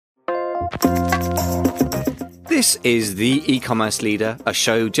This is The E-Commerce Leader, a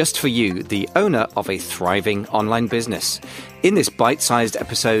show just for you, the owner of a thriving online business. In this bite-sized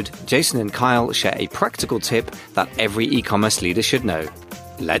episode, Jason and Kyle share a practical tip that every e-commerce leader should know.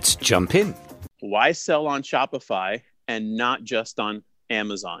 Let's jump in. Why sell on Shopify and not just on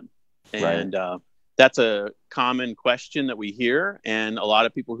Amazon? And that's a common question that we hear. And a lot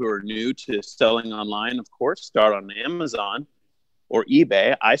of people who are new to selling online, of course, start on Amazon or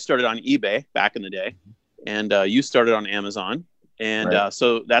eBay. I started on eBay back in the day. And you started on Amazon. And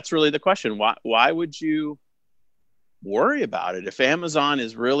so that's really the question. Why would you worry about it? If Amazon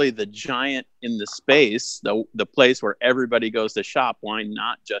is really the giant in the space, the place where everybody goes to shop, why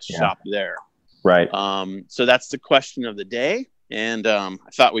not just shop there? Right. So that's the question of the day. And I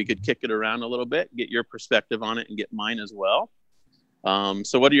thought we could kick it around a little bit, get your perspective on it and get mine as well.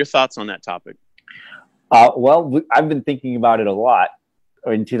 So what are your thoughts on that topic? Well, I've been thinking about it a lot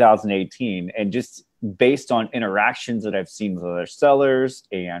in 2018, and just based on interactions that I've seen with other sellers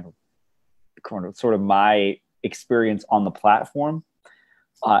and sort of my experience on the platform,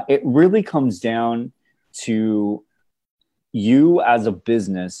 it really comes down to you as a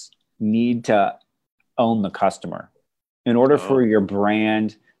business need to own the customer in order for your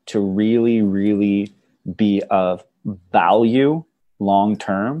brand to really, really be of value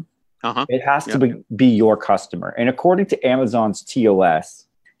long-term. It has to be your customer. And according to Amazon's TOS,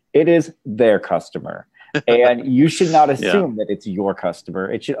 it is their customer. And you should not assume that it's your customer.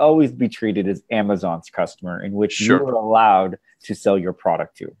 It should always be treated as Amazon's customer, in which you are allowed to sell your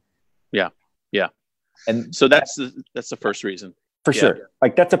product to. Yeah. And so that's the first reason. For sure.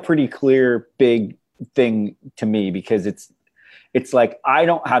 Like, that's a pretty clear, big thing to me, because it's like, I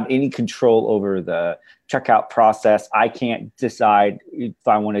don't have any control over the checkout process. I can't decide if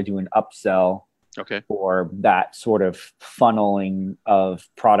I want to do an upsell or that sort of funneling of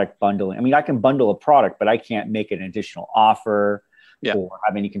product bundling. I mean, I can bundle a product, but I can't make an additional offer or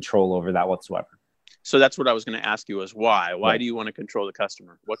have any control over that whatsoever. So that's what I was going to ask you, is why? Why do you want to control the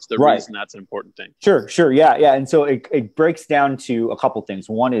customer? What's the reason that's an important thing? Sure. Yeah. And so it breaks down to a couple things.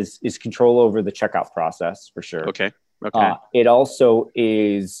 One is control over the checkout process, for sure. Okay. It also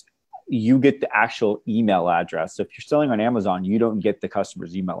is, you get the actual email address. So if you're selling on Amazon, you don't get the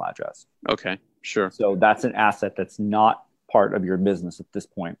customer's email address. Okay, sure. So that's an asset that's not part of your business at this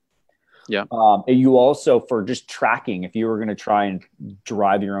point. Yeah. And you also, for just tracking, if you were going to try and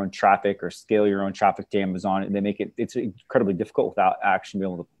drive your own traffic or scale your own traffic to Amazon, they make it's incredibly difficult without actually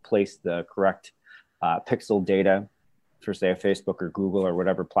being able to place the correct pixel data for, say, a Facebook or Google or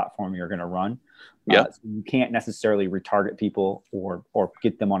whatever platform you're going to run. So you can't necessarily retarget people or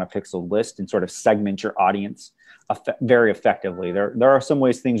get them on a pixel list and sort of segment your audience very effectively. There are some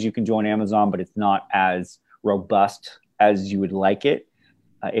things you can do on Amazon, but it's not as robust as you would like it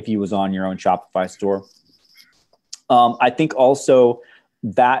if you was on your own Shopify store. I think also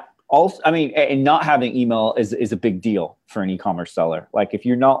that and not having email is a big deal for an e-commerce seller. Like, if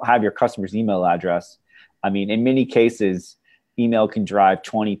you don't have your customer's email address, I mean, in many cases, email can drive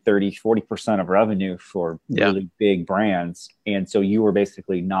 20, 30, 40% of revenue for really big brands. And so you were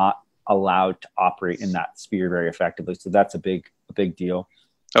basically not allowed to operate in that sphere very effectively. So that's a big deal.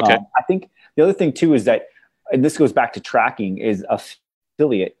 Okay. I think the other thing too is that, and this goes back to tracking, is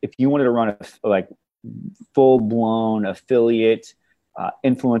affiliate. If you wanted to run a full-blown affiliate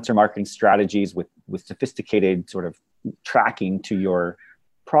influencer marketing strategies with sophisticated sort of tracking to your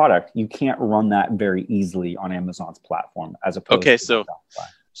product, you can't run that very easily on Amazon's platform as opposed to Shopify.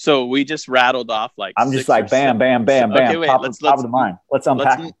 So we just rattled off I'm just like bam. Okay, wait, top of the mind. Let's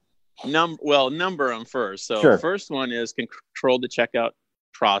unpack. Number them first. So first one is control the checkout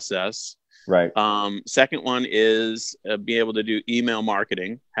process. Right. Second one is be able to do email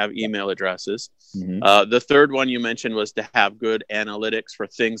marketing, have email addresses. The third one you mentioned was to have good analytics for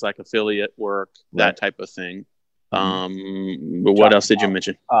things like affiliate work, that type of thing. But what else did you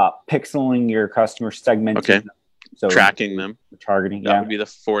mention? Pixeling your customer, segmenting them. So tracking them, targeting. That would be the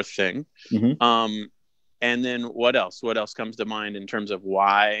fourth thing. And then what else? What else comes to mind in terms of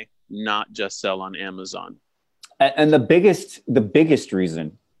why not just sell on Amazon? And the biggest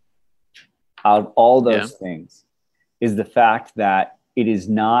reason out of all those things is the fact that it is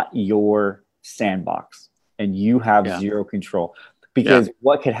not your sandbox and you have zero control. Because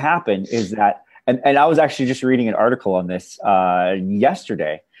what could happen is that, and I was actually just reading an article on this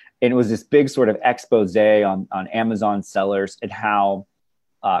yesterday, and it was this big sort of expose on Amazon sellers and how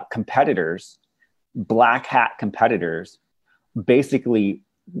competitors, black hat competitors, basically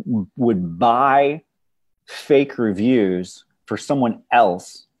would buy fake reviews for someone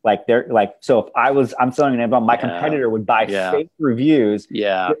else Like so if I'm selling an Amazon, my competitor would buy fake reviews,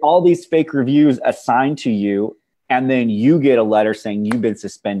 get all these fake reviews assigned to you, and then you get a letter saying you've been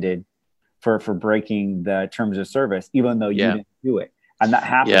suspended for breaking the terms of service, even though you didn't do it. And that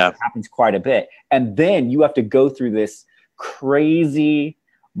happens. It happens quite a bit. And then you have to go through this crazy,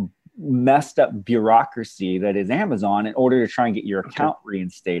 messed up bureaucracy that is Amazon in order to try and get your account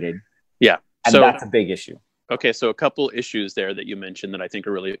reinstated. Yeah. And that's a big issue. Okay, so a couple issues there that you mentioned that I think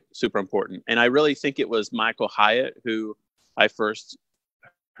are really super important. And I really think it was Michael Hyatt who I first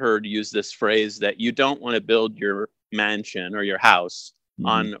heard use this phrase that you don't want to build your mansion or your house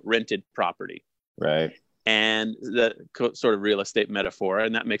on rented property. Right. And the sort of real estate metaphor,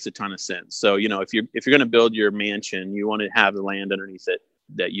 and that makes a ton of sense. So, if you're going to build your mansion, you want to have the land underneath it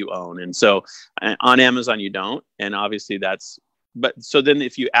that you own. And so on Amazon, you don't. And obviously so then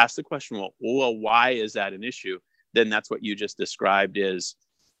if you ask the question, well, why is that an issue? Then that's what you just described is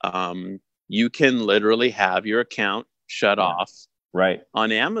you can literally have your account shut off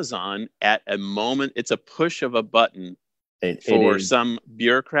on Amazon at a moment. It's a push of a button for some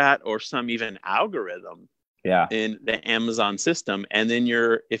bureaucrat or some even algorithm in the Amazon system. And then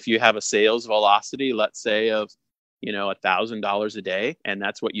if you have a sales velocity, let's say of, $1,000 a day, and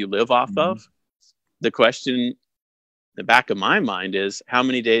that's what you live off of, the question the back of my mind is how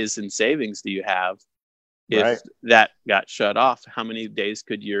many days in savings do you have if that got shut off? How many days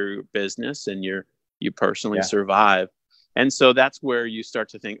could your business and you personally survive? And so that's where you start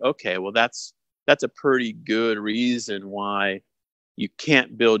to think, okay, well, that's a pretty good reason why you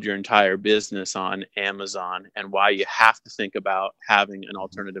can't build your entire business on Amazon and why you have to think about having an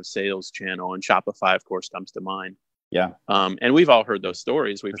alternative sales channel. And Shopify, of course, comes to mind. Yeah. And we've all heard those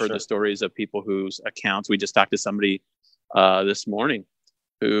stories. We've heard the stories of people whose accounts. We just talked to somebody this morning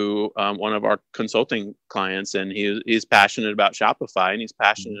who one of our consulting clients, and he's passionate about Shopify, and he's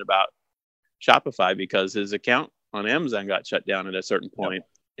passionate about Shopify because his account on Amazon got shut down at a certain point.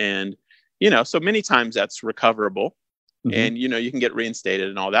 And, so many times that's recoverable and, you can get reinstated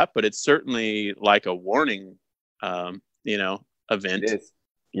and all that, but it's certainly like a warning, event. It is.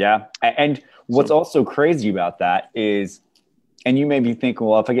 Yeah. And what's also crazy about that is, and you may be thinking,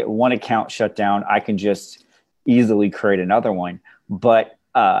 well, if I get one account shut down, I can just easily create another one. But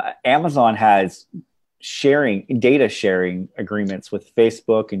Amazon has data sharing agreements with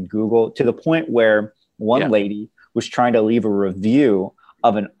Facebook and Google to the point where one lady was trying to leave a review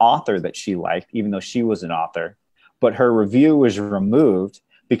of an author that she liked, even though she was an author, but her review was removed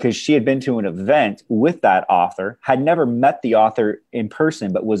because she had been to an event with that author, had never met the author in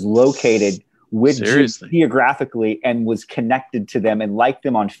person, but was located geographically and was connected to them and liked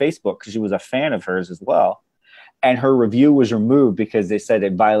them on Facebook because she was a fan of hers as well. And her review was removed because they said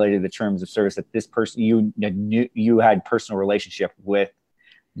it violated the terms of service that this person you had personal relationship with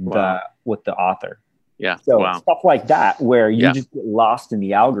the author. Yeah. So stuff like that where you just get lost in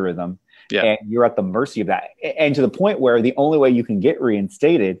the algorithm and you're at the mercy of that. And to the point where the only way you can get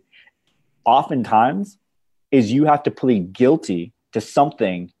reinstated oftentimes is you have to plead guilty to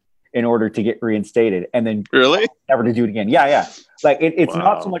something in order to get reinstated and then never to do it again. Yeah. Like it's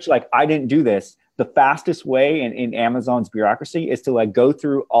not so much like I didn't do this. The fastest way in Amazon's bureaucracy is to like go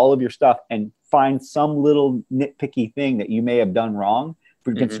through all of your stuff and find some little nitpicky thing that you may have done wrong.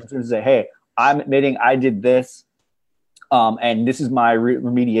 For to say, hey, I'm admitting I did this, and this is my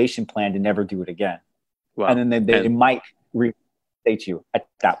remediation plan to never do it again. Wow. And then they might reinstate you at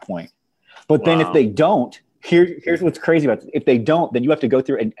that point. But then if they don't, here's what's crazy about this. If they don't, then you have to go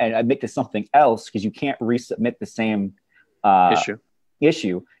through and admit to something else because you can't resubmit the same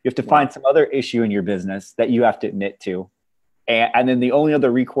issue. You have to find some other issue in your business that you have to admit to. And then the only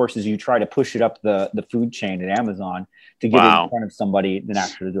other recourse is you try to push it up the food chain at Amazon to get it in front of somebody than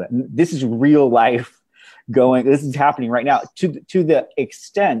actually do it. And this is real life this is happening right now to the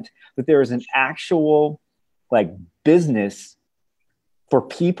extent that there is an actual like business for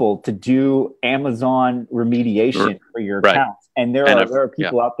people to do Amazon remediation for your accounts. And there are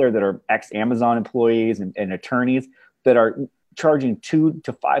people out there that are ex-Amazon employees and attorneys that are charging $2,000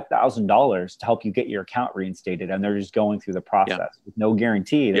 to $5,000 to help you get your account reinstated, and they're just going through the process with no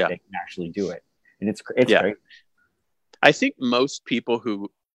guarantee that they can actually do it. And it's crazy. I think most people who,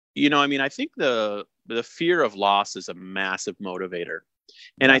 I think the fear of loss is a massive motivator,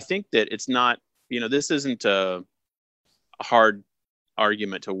 and I think that it's not, this isn't a hard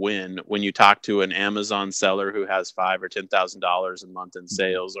argument to win when you talk to an Amazon seller who has $5,000 or $10,000 a month in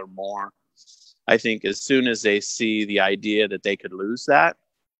sales or more. I think as soon as they see the idea that they could lose that,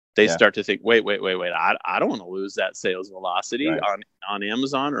 they start to think, wait. I don't want to lose that sales velocity on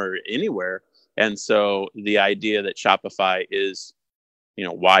Amazon or anywhere. And so the idea that Shopify is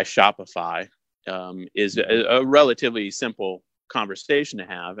why Shopify is a relatively simple conversation to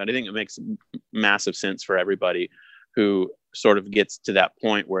have. And I think it makes massive sense for everybody who sort of gets to that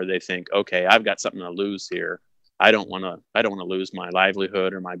point where they think, okay, I've got something to lose here. I don't want to lose my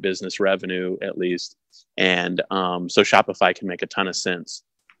livelihood or my business revenue, at least. And so Shopify can make a ton of sense.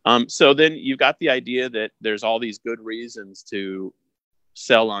 So then you've got the idea that there's all these good reasons to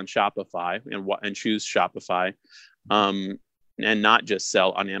sell on Shopify and choose Shopify, and not just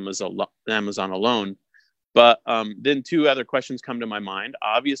sell on Amazon alone. But then two other questions come to my mind.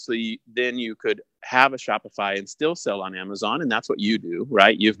 Obviously, then you could have a Shopify and still sell on Amazon, and that's what you do,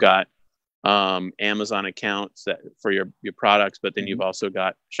 right? You've got Amazon accounts for your products, but then you've also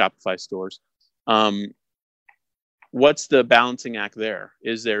got Shopify stores. What's the balancing act there?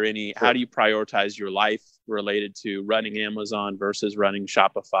 Is there any? How do you prioritize your life related to running Amazon versus running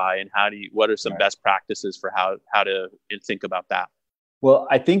Shopify, and what are some best practices for how to think about that? Well,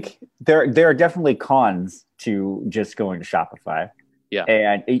 I think there are definitely cons to just going to Shopify. Yeah.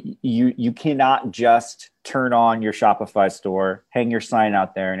 And you cannot just turn on your Shopify store, hang your sign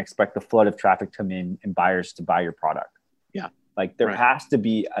out there, and expect the flood of traffic to come in and buyers to buy your product. Yeah. Like there has to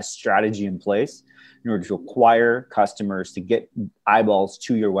be a strategy in place in order to acquire customers, to get eyeballs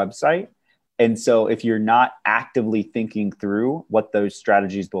to your website. And so if you're not actively thinking through what those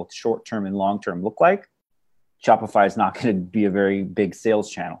strategies, both short-term and long-term, look like, Shopify is not going to be a very big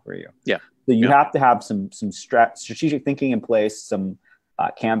sales channel for you. Yeah. So you have to have some strategic thinking in place, some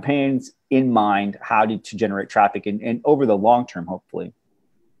campaigns in mind, how to generate traffic and over the long term, hopefully.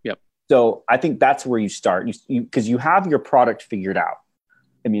 Yep. So I think that's where you start, because you have your product figured out.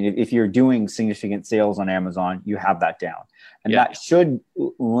 I mean, if you're doing significant sales on Amazon, you have that down. And that should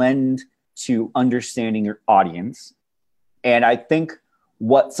lend to understanding your audience. And I think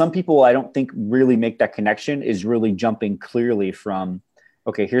what some people, I don't think really make that connection, is really jumping clearly from,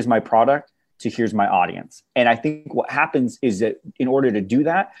 okay, here's my product to here's my audience. And I think what happens is that in order to do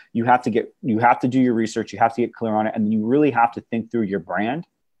that, you have to do your research, you have to get clear on it, and you really have to think through your brand.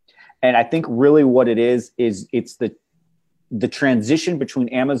 And I think really what it is it's the transition between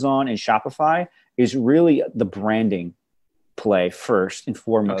Amazon and Shopify is really the branding play first and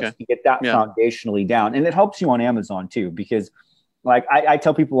foremost. Okay. You get that foundationally down. And it helps you on Amazon too, because like I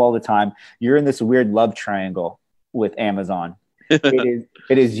tell people all the time, you're in this weird love triangle with Amazon. It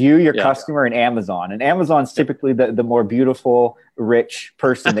is you, your customer, and Amazon. And Amazon's typically the more beautiful, rich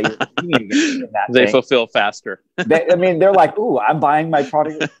person that you're competing against. They fulfill faster. They're like, ooh, I'm buying my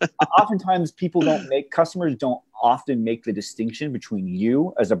product. Oftentimes customers don't often make the distinction between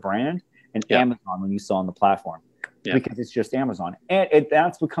you as a brand and Amazon when you sell on the platform. Yeah. Because it's just Amazon. And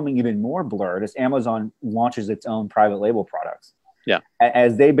that's becoming even more blurred as Amazon launches its own private label products. Yeah.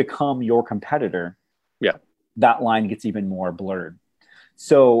 As they become your competitor, that line gets even more blurred.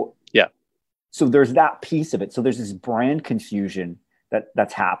 So there's that piece of it. So there's this brand confusion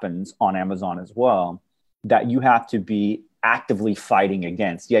that happens on Amazon as well that you have to be actively fighting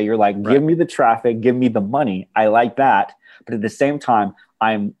against. Yeah, you're like, give me the traffic, give me the money. I like that. But at the same time,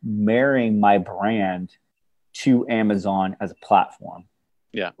 I'm marrying my brand to Amazon as a platform.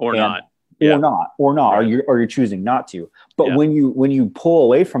 Yeah, or not. Right. Or you're choosing not to. But when you pull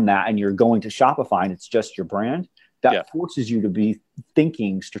away from that and you're going to Shopify and it's just your brand, that forces you to be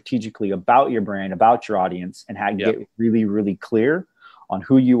thinking strategically about your brand, about your audience, and how to get really, really clear on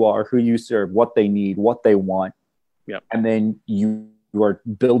who you are, who you serve, what they need, what they want. Yeah. And then you are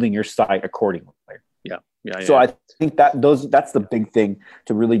building your site accordingly. So I think that's the big thing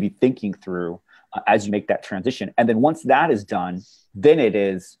to really be thinking through as you make that transition. And then once that is done, then it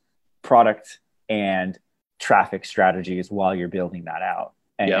is product and traffic strategies while you're building that out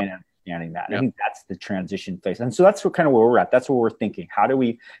and understanding that. I think that's the transition phase. And so that's kind of where we're at. That's what we're thinking. How do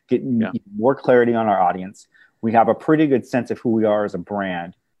we get more clarity on our audience? We have a pretty good sense of who we are as a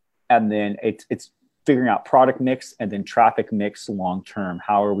brand. And then it's figuring out product mix and then traffic mix long-term.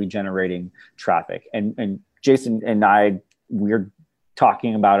 How are we generating traffic? And Jason and I, we're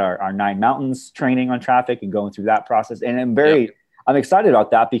talking about our 9 Mountains training on traffic and going through that process. And I'm excited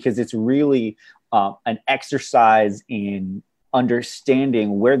about that because it's really an exercise in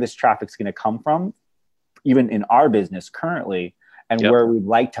understanding where this traffic's going to come from, even in our business currently, and where we'd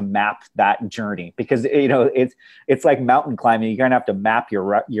like to map that journey. Because it's like mountain climbing. You're going to have to map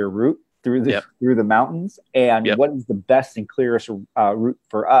your route through the mountains, and what is the best and clearest route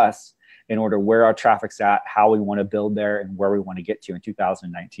for us in order where our traffic's at, how we want to build there, and where we want to get to in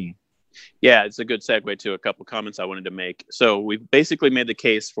 2019. Yeah, it's a good segue to a couple comments I wanted to make. So we've basically made the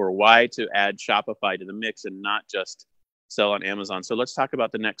case for why to add Shopify to the mix and not just sell on Amazon. So let's talk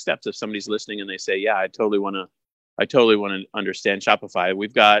about the next steps. If somebody's listening and they say, yeah, I totally want I totally want to understand Shopify.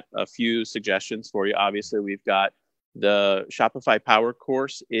 We've got a few suggestions for you. Obviously, we've got the Shopify Power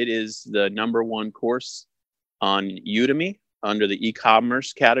course. It is the #1 course on Udemy under the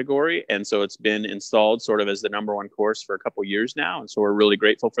e-commerce category. And so it's been installed sort of as the #1 course for a couple years now. And so we're really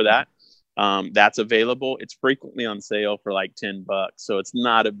grateful for that. That's available. It's frequently on sale for like $10. So it's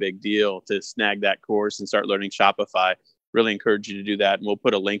not a big deal to snag that course and start learning Shopify. Really encourage you to do that. And we'll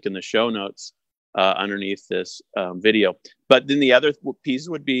put a link in the show notes underneath this video. But then the other piece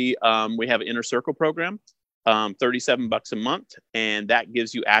would be we have an Inner Circle program, $37 a month. And that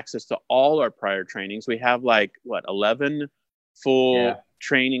gives you access to all our prior trainings. We have 11 full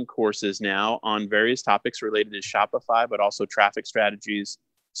training courses now on various topics related to Shopify, but also traffic strategies,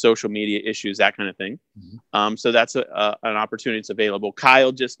 social media issues, that kind of thing. So that's an opportunity that's available.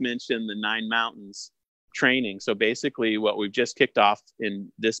 Kyle just mentioned the 9 Mountains training. So basically what we've just kicked off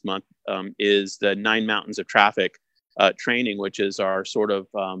in this month is the 9 Mountains of Traffic training, which is our sort of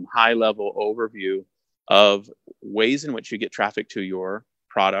high level overview of ways in which you get traffic to your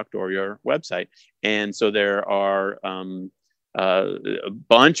product or your website. And so there are a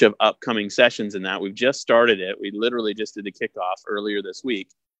bunch of upcoming sessions in that. We've just started it. We literally just did the kickoff earlier this week.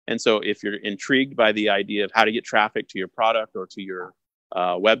 And so if you're intrigued by the idea of how to get traffic to your product or to your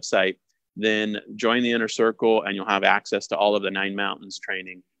website, then join the Inner Circle and you'll have access to all of the 9 Mountains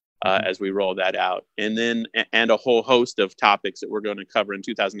training as we roll that out. And then, and a whole host of topics that we're going to cover in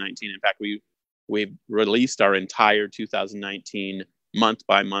 2019. In fact, we've released our entire 2019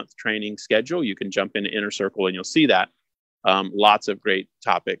 month-by-month training schedule. You can jump into Inner Circle and you'll see that. Lots of great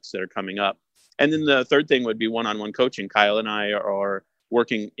topics that are coming up. And then the third thing would be one-on-one coaching. Kyle and I are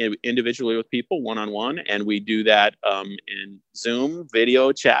working individually with people one-on-one, and we do that in Zoom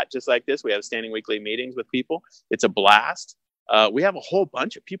video chat, just like this. We have standing weekly meetings with people. It's a blast. We have a whole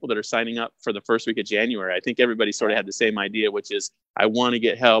bunch of people that are signing up for the first week of January. I think everybody sort of had the same idea, which is I want to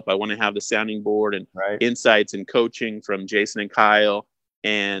get help. I want to have the sounding board and insights and coaching from Jason and Kyle.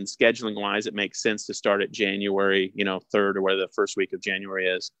 And scheduling wise, it makes sense to start at January, 3rd or whatever the first week of January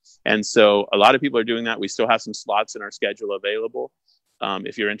is. And so a lot of people are doing that. We still have some slots in our schedule available.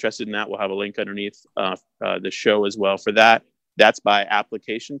 If you're interested in that, we'll have a link underneath the show as well for that. That's by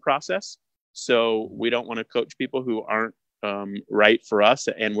application process. So we don't want to coach people who aren't right for us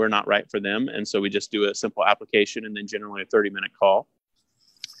and we're not right for them. And so we just do a simple application and then generally a 30-minute call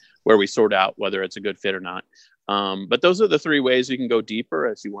where we sort out whether it's a good fit or not. But those are the 3 ways you can go deeper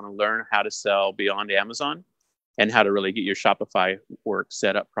as you want to learn how to sell beyond Amazon and how to really get your Shopify work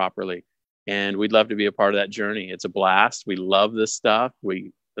set up properly. And we'd love to be a part of that journey. It's a blast. We love this stuff.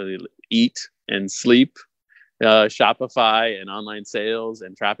 We eat and sleep Shopify and online sales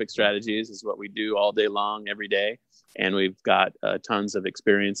and traffic strategies is what we do all day long, every day. And we've got tons of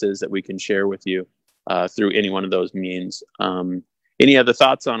experiences that we can share with you through any one of those means. Any other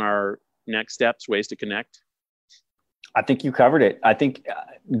thoughts on our next steps, ways to connect? I think you covered it. I think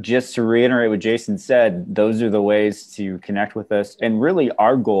just to reiterate what Jason said, those are the ways to connect with us. And really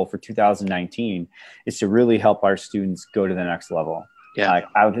our goal for 2019 is to really help our students go to the next level. Yeah.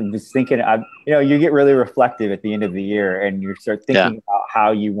 I was thinking, you get really reflective at the end of the year and you start thinking about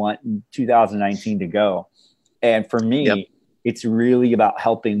how you want 2019 to go. And for me, it's really about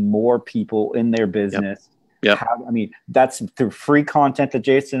helping more people in their business. That's through free content that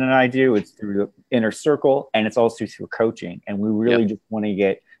Jason and I do. It's through the Inner Circle, and it's also through coaching. And we really just want to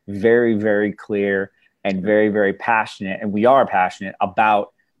get very, very clear and very, very passionate. And we are passionate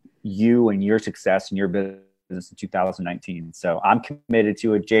about you and your success and your business in 2019. So I'm committed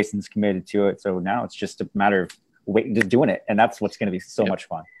to it. Jason's committed to it. So now it's just a matter of just doing it. And that's what's going to be so much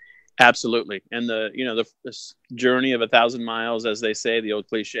fun. Absolutely. And this journey of 1,000 miles, as they say, the old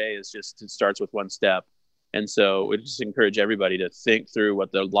cliche is just, it starts with one step. And so we just encourage everybody to think through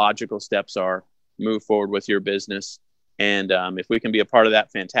what the logical steps are, move forward with your business. And if we can be a part of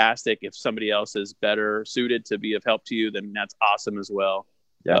that, fantastic. If somebody else is better suited to be of help to you, then that's awesome as well.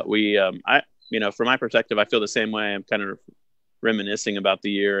 Yeah. But from my perspective, I feel the same way. I'm kind of reminiscing about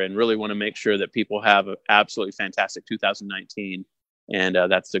the year and really want to make sure that people have an absolutely fantastic 2019. And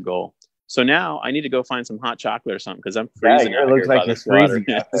that's the goal. So now I need to go find some hot chocolate or something because I'm freezing. It looks like it's freezing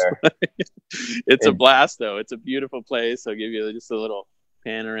out there. It's a blast, though. It's a beautiful place. I'll give you just a little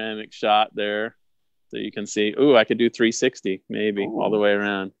panoramic shot there so you can see. Ooh, I could do 360 maybe all the way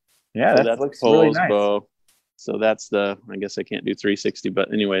around. Yeah, so that looks really nice. Bow. So that's I guess I can't do 360,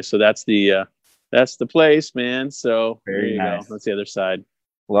 but anyway, so that's the place, man. So there you go. That's the other side.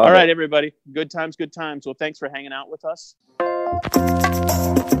 All right, everybody. Good times, good times. Well, thanks for hanging out with us.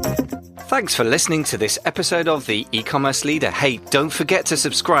 Thanks for listening to this episode of The E-Commerce Leader. Hey, don't forget to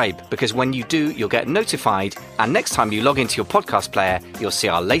subscribe, because when you do, you'll get notified. And next time you log into your podcast player, you'll see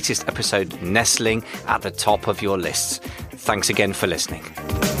our latest episode nestling at the top of your lists. Thanks again for listening.